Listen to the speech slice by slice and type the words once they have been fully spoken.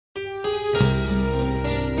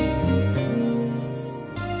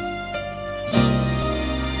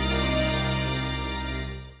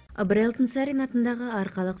Алтынсарин атындағы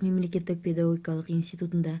Арқалық мемлекеттік педагогикалық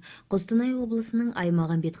институтында Қостанай облысының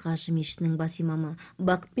Аймағамбет Қажы мешітінің бас имамы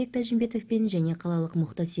Бақытбек Тәжімбетовпен және қалалық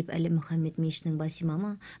Мұхтасип Әлі-Мұхаммед мешітінің бас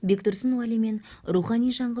имамы Бектұрсын Уәлимен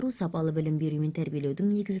рухани жаңғыру сапалы білім беру мен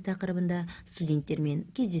тәрбиелеудің негізі тақырыбында студенттермен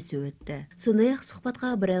кездесу өтті. Сондай-ақ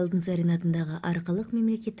сұхбатқа Алтынсарин атындағы Арқалық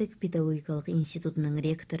мемлекеттік педагогикалық институтының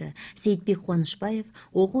ректоры Сейітбек Қуанышбаев,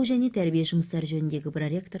 оқу және тәрбие жұмыстары жөніндегі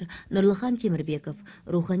проректор Нұрлыхан Темірбеков,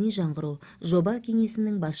 рухани жаңғыру жоба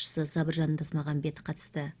кеңесінің басшысы Сабыржан Тасмағамбет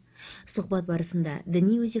қатысты. Сұхбат барысында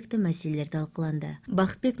діни өзекті мәселелер талқыланды.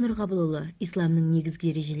 Бақытбек Нұрғабылұлы исламның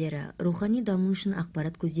негізгі ережелері, рухани даму үшін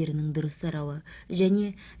ақпарат көздерінің дұрыс тарауы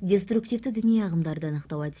және деструктивті діни ағымдарды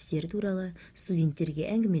анықтау әдістері туралы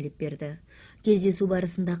студенттерге әңгімелеп берді. Кездесу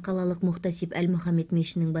барысында қалалық Мұхтасип Әлі-Мұхаммед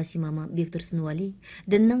мешітінің бас имамы Бектұрсын Уәли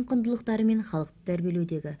діннің құндылықтары мен халықты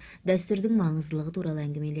тәрбиелеудегі дәстүрдің маңыздылығы туралы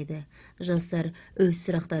әңгімеледі. Жастар өз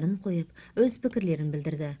сұрақтарын қойып, өз пікірлерін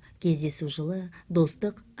білдірді. Кездесу жылы,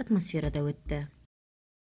 достық атмосферада өтті.